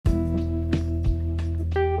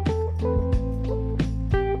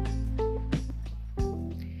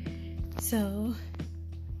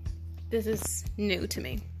This is new to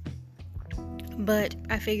me. But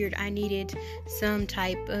I figured I needed some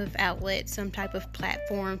type of outlet, some type of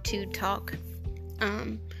platform to talk.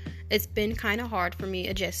 It's been kind of hard for me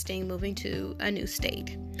adjusting, moving to a new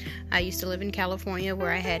state. I used to live in California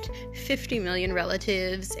where I had 50 million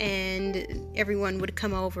relatives and everyone would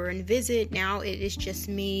come over and visit. Now it is just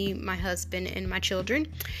me, my husband, and my children.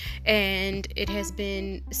 And it has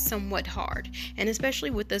been somewhat hard. And especially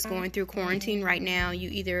with us going through quarantine right now, you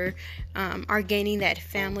either are gaining that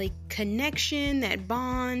family connection, that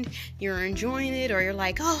bond, you're enjoying it, or you're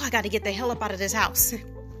like, oh, I got to get the hell up out of this house.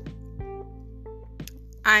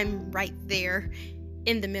 I'm right there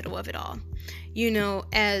in the middle of it all. You know,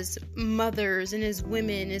 as mothers and as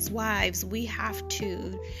women, as wives, we have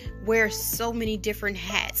to wear so many different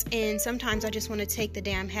hats. And sometimes I just want to take the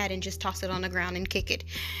damn hat and just toss it on the ground and kick it.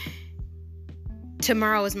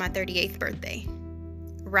 Tomorrow is my 38th birthday.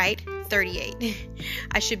 Right? 38.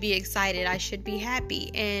 I should be excited. I should be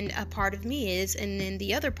happy. And a part of me is, and then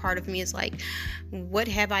the other part of me is like, what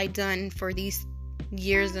have I done for these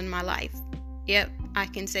years in my life? Yep, I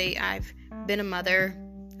can say I've been a mother,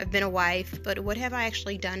 I've been a wife, but what have I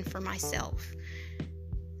actually done for myself?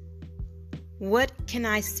 What can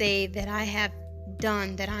I say that I have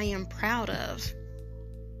done that I am proud of?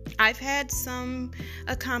 I've had some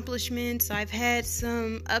accomplishments, I've had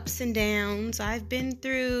some ups and downs, I've been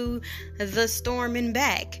through the storm and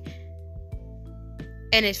back,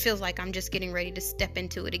 and it feels like I'm just getting ready to step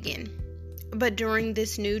into it again. But during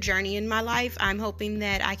this new journey in my life, I'm hoping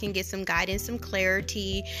that I can get some guidance, some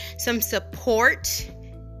clarity, some support,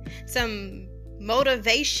 some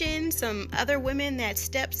motivation, some other women that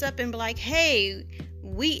steps up and be like, hey,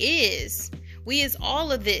 we is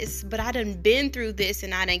all of this, but I done been through this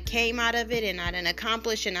and I done came out of it and I done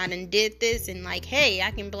accomplished and I done did this, and like, hey,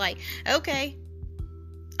 I can be like, okay,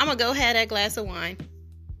 I'm gonna go have that glass of wine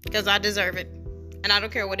because I deserve it. And I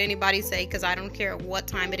don't care what anybody say, because I don't care what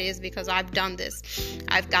time it is, because I've done this.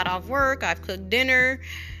 I've got off work, I've cooked dinner,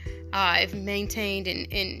 I've maintained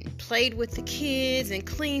and played with the kids and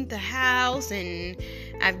cleaned the house, and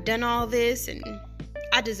I've done all this, and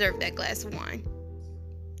I deserve that glass of wine.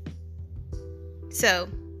 So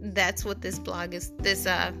that's what this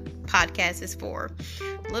podcast is for.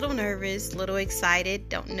 A little nervous, a little excited,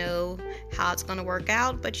 don't know how it's going to work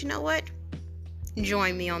out, but you know what?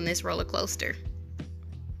 Join me on this roller coaster.